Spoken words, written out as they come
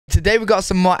today we got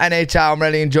some more NHL. I'm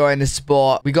really enjoying this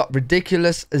sport. We got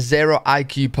ridiculous 0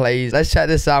 IQ plays. Let's check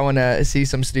this out. I want to see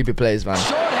some stupid plays, man.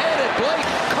 Short-handed Blake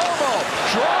Como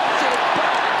dropped it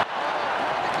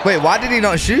back. Wait, why did he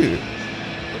not shoot? Look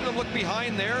at him look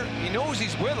behind there. He knows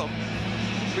he's with him,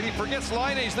 but he forgets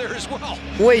Laine's there as well.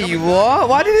 Wait, what?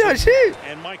 Why did he not shoot?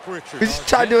 And Mike Richards. He just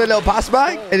tried to do a little pass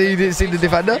back and then you didn't see the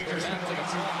defender?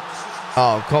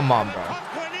 Oh, come on, bro.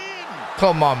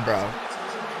 Come on, bro.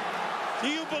 Do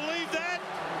you believe that?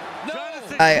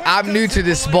 No. Hey, I'm new to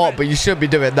this sport, but you should be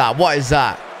doing that. What is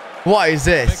that? What is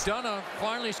this? McDonough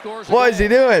finally scores. What is he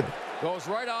doing? Goes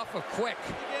right off a quick.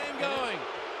 Game going.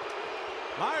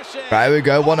 Marchand. Right, here we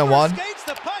go. 1-on-1. Skates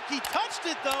the puck. He touched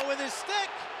it though with his stick.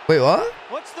 Wait, what?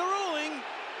 What's the ruling?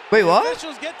 Wait, The what?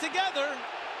 officials get together.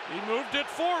 He moved it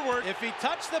forward. If he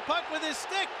touched the puck with his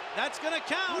stick, that's going to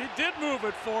count. He did move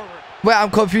it forward. Wait,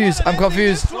 I'm confused. I'm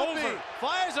confused.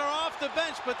 Flyers are off the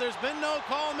bench, but there's been no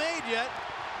call made yet.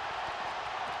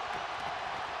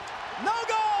 No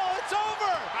goal. It's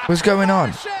over. What's going on?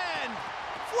 Marchand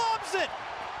flubs it,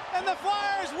 and the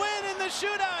Flyers win in the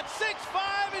shootout.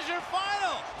 6-5 is your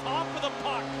final. Top of the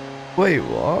puck. Wait,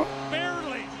 what?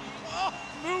 Barely. Oh,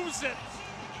 moves it.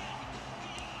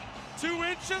 2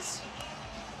 inches,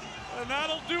 and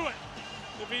that'll do it.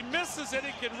 If he misses it,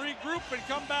 he can regroup and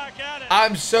come back at it.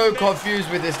 I'm so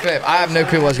confused with this clip. I have no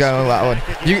clue what's going on with that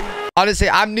one. Honestly,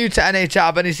 I'm new to NHL.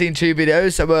 I've only seen 2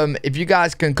 videos. So if you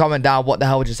guys can comment down what the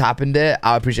hell just happened there,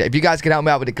 I appreciate it. If you guys can help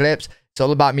me out with the clips, it's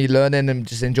all about me learning and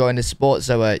just enjoying this sport.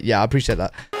 So yeah, I appreciate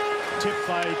that. Tip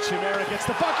by Chimera, gets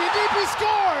the puck in deep, he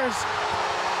scores!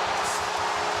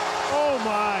 Oh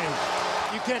my.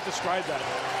 You can't describe that.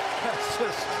 That's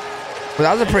just... But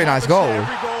that was a pretty nice goal.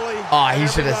 Every goalie, Oh, he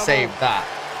should have saved that.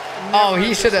 Oh,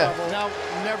 he should have.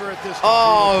 Never at this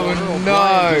Oh,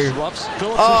 no.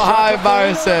 Oh, how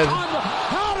embarrassing.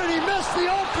 How did he miss the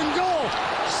open goal?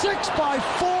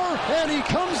 6-by-4, and he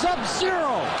comes up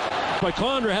 0. But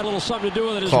Condra had a little something to do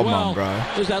with it as Come well. on, bro.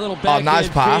 There's that little Oh, nice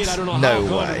pass. No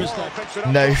way.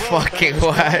 No fucking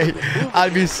way.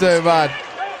 I'd be so mad.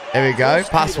 Here we go.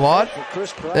 Pass 1.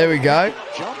 There we go.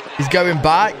 He's going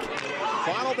back.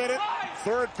 Final minute,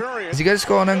 third period. Is he going to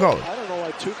score on own goal? I don't know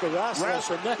why Tuukka Rask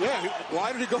from that. Yeah,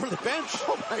 why did he go to the bench?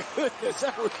 Oh my goodness,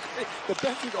 that was great. The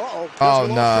bench. Oh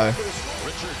no.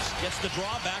 Richards gets the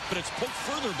draw back, but it's put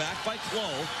further back by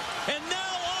Clough. And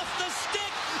now off the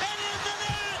stick and into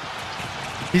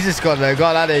net. He's just got no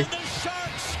goal, hasn't he? The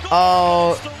Sharks score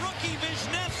Oh. against the rookie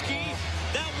Wisniewski.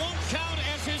 That won't count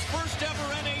as his first ever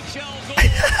NHL goal,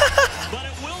 but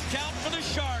it will count for the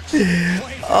Sharks.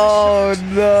 Oh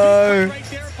no.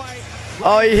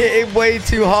 Oh, he hit him way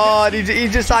too hard. He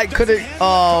just like couldn't.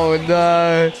 Oh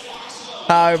no.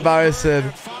 How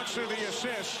embarrassing.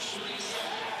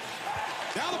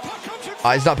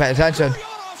 Oh, he's not paying attention.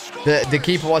 The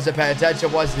keeper wasn't paying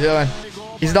attention. What's he doing?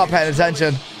 He's not paying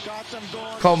attention.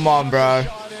 Come on, bro.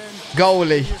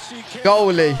 Goalie.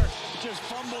 Goalie.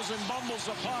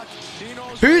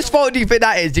 Whose fault do you think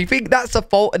that is? Do you think that's the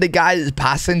fault of the guy that's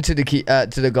passing to the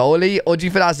goalie, or do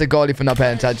you think that's the goalie for not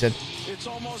paying attention? It's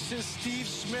almost his Steve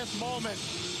Smith moment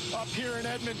up here in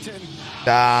Edmonton.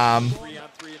 Damn.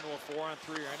 3-on-3 into a 4-on-3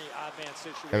 or any odd man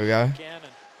situation. There we go.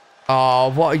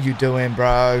 Oh, what are you doing,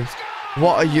 bro?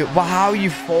 What are you? How are you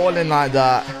falling like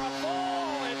that?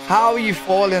 How are you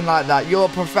falling like that? You're a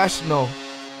professional.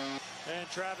 And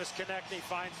Travis Konechny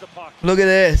finds the puck. Look at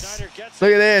this.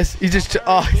 Look at this. He just.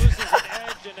 Oh.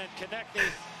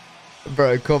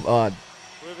 Bro, come on.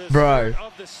 Bro.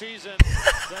 Of the season,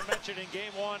 as I mentioned in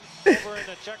game 1 over in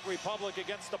the Czech Republic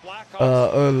against the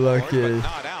Blackhawks. Unlucky.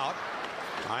 Not out.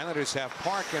 Islanders have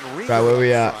Park and Reed. Right, where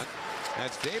we at?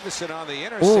 That's Davison on the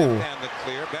intercept and the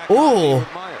clear back. Ooh.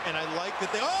 And I like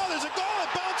that they. Oh, there's a goal. It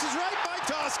bounces right by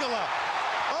Toskala.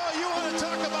 Oh, you want to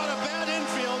talk about a bad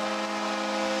infield?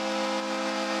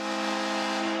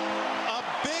 A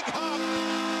big hop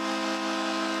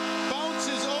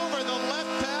bounces over the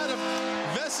left pad of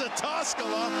Vesa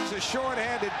Toskala. It's a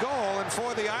short-handed goal, and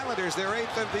for the Islanders, their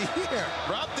 8th of the year.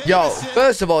 Yo,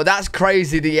 first of all, that's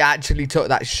crazy that he actually took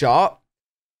that shot.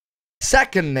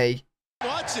 Secondly,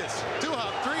 watch this.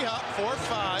 2-hop, 3-hop,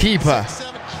 4-5. Keeper. 6,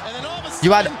 7, and then all of a sudden,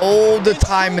 You had all the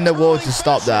time in the world to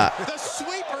stop that. The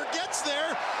sweeper gets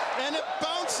there, and it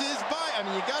bounces by. I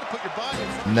mean, you got to put your body in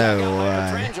front. No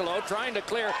way. Petrangelo trying to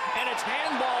clear, and it's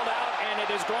handballed out, and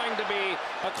it is going to be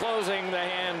a closing the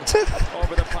hand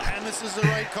over the puck. And this is the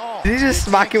right call. Did he just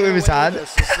smack it with his hand?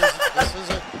 This is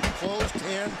a closed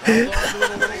hand.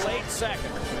 Late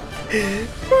second.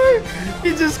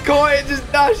 He just caught it,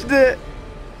 just dashed it.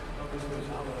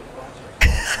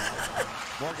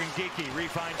 Morgan Geekie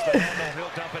refines the handle.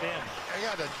 He'll dump it in. I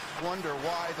gotta wonder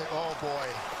why. Oh boy.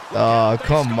 Oh,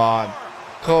 come on.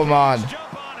 Come on.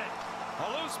 Jump on it.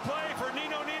 A loose play for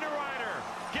Nino Niederreiter.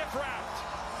 Gift wrapped.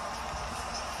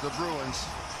 The Bruins.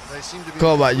 They seem to be.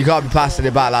 Come on, you can't be passing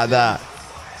it back like that.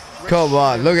 Come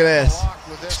on, look at this.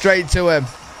 Straight to him.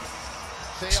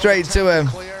 Straight to him.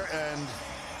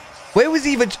 Where was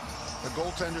he even? The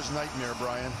goaltender's nightmare,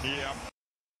 Brian. Yeah.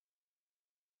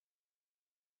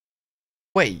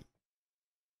 Wait.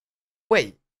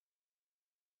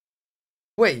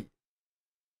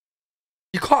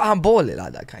 You can't handball it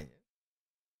like that, can you?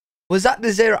 Was that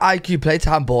the 0 IQ play to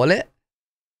handball it?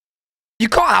 You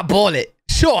can't handball it,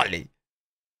 surely.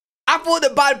 I thought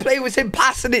the bad play was him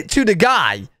passing it to the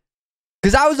guy.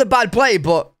 Because that was a bad play,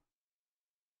 but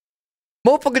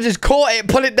motherfucker just caught it,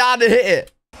 pull it down and hit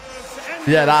it.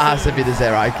 Yeah, that has to be the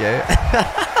 0 IQ.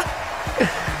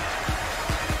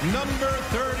 Number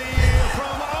 30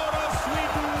 from out of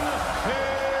Sweden,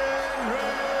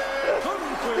 Henrik.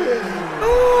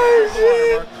 Oh,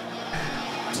 shit.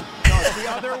 The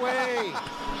other way.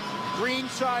 Green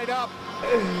side up.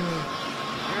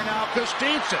 Here now,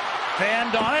 Kostitsin.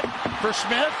 Fanned on it for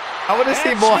Smith. I want to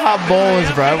see more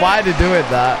handballs, bro. Why are they doing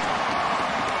that?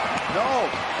 No,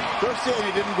 they're saying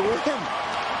he didn't go in.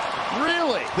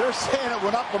 Really? They're saying it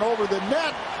went up and over the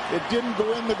net. It didn't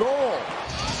go in the goal.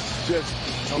 Just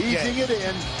easing it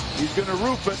in. He's going to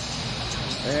roof it.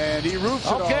 And he roofs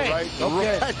it all right.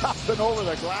 Right up and over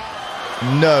the glass.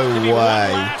 No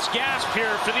way. Last gasp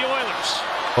here for the Oilers.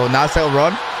 Oh, now it's a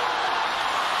run.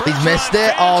 He's missed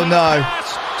it. Oh, no.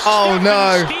 Oh,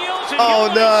 no.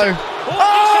 Oh, no.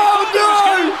 Oh,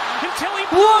 no.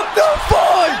 What the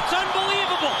fuck? That's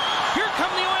unbelievable. Here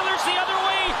come the Oilers the other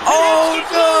way. Oh,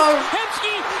 no.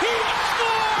 Hemsky, he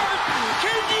scored.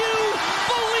 Can you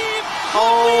believe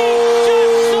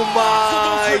Oh,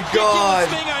 my God.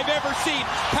 Thing I've ever seen.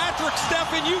 Patrick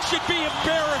Steffen, you should be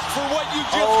embarrassed for what you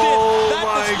just Oh, did. That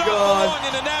my does not God. belong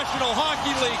in the National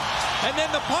Hockey League. And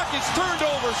then the puck is turned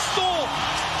over. Stoll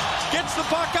gets the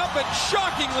puck up, and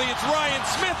shockingly, it's Ryan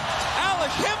Smith.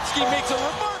 Alex Hemsky makes a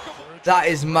remarkable. That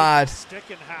is mad.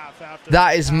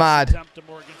 That is mad.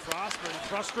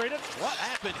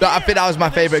 I think that was my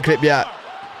favorite clip yet.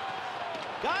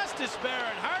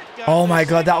 Oh my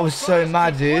God, that was so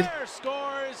mad, dude.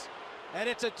 Scores, and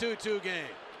it's a 2-2 game.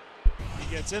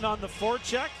 He gets in on the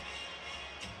forecheck.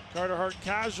 Carter Hart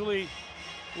casually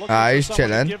looking He's for someone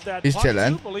chilling. to give that He's puck to.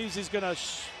 chilling. Believes he's going to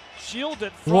shield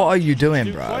it from What are you doing,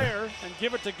 Duclair bro? and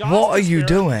give it to What are you Gostisbehere.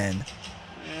 doing?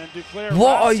 And Duclair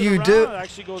What are wraps it you around. doing? It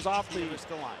actually goes off the line.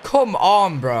 Come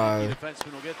on, bro.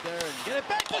 Defenseman will get there and get it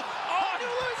back. Oh, he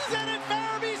loses it, and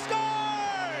Farabee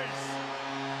scores!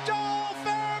 Joel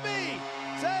Farabee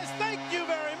says thank you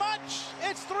very much.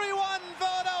 It's 3-1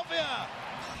 Philadelphia.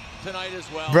 Tonight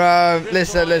as well. Bro,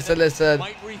 listen.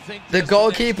 The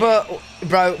goalkeeper,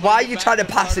 bro, why are you trying to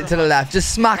pass it to the left?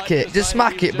 Just smack it. Just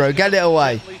smack it, bro. Get it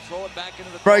away.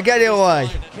 Bro, get it away.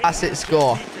 That's it,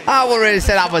 score. I wouldn't really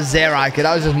say that was 0 IQ.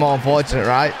 That was just more unfortunate,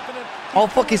 right? Oh,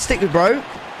 fucking stick it, bro.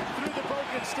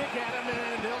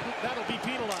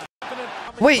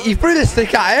 Wait, he threw the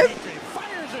stick at him?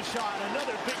 Fires a shot,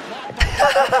 another big block.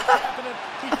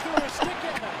 He threw a stick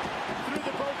at him. Threw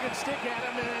the broken stick at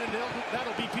him, and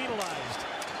that'll be penalized.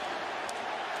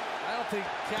 I don't think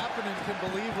Kapanen can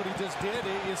believe what he just did.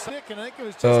 He is sick, and I think it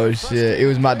was just Oh, shit. He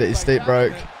was mad that his stick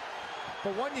broke.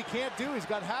 But one you can't do, he's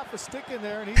got half a stick in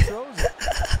there, and he throws it.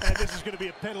 And this is going to be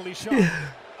a penalty shot.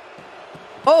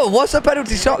 Oh, what's a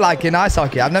penalty shot like in ice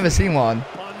hockey? I've never seen one.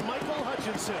 On Michael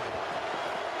Hutchinson.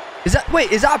 Is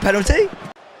that a penalty?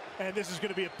 And this is going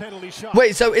to be a penalty shot.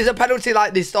 Wait, so is a penalty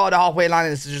like they start the halfway line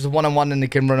and it's just a one-on-one and they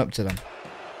can run up to them?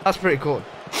 That's pretty cool.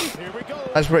 Here we go.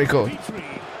 That's pretty cool.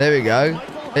 There we go.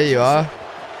 Here you are.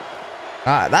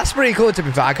 That's pretty cool, to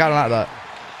be fair. I kind of like that.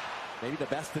 Maybe the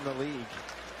best in the league.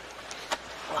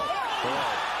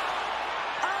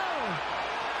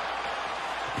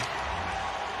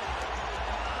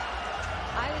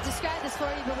 I would describe this for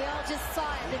you, but we all just saw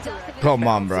it. The Delta. Come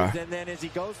on, bro. And then as he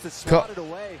goes to swat it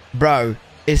away. Bro,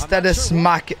 instead of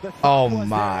smack it. Oh,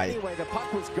 my. Anyway, the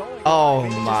puck was going. Oh,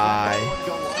 my.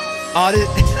 Oh,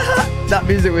 that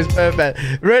music was perfect.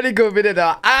 Really good video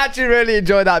though. I actually really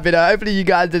enjoyed that video. Hopefully you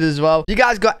guys did as well. If you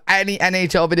guys got any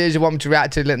NHL videos you want me to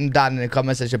react to, let them down in the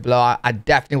comment section below. I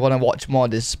definitely want to watch more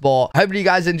of this sport. Hopefully you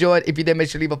guys enjoyed. If you did, make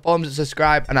sure to leave a thumbs up,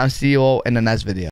 subscribe, and I'll see you all in the next video.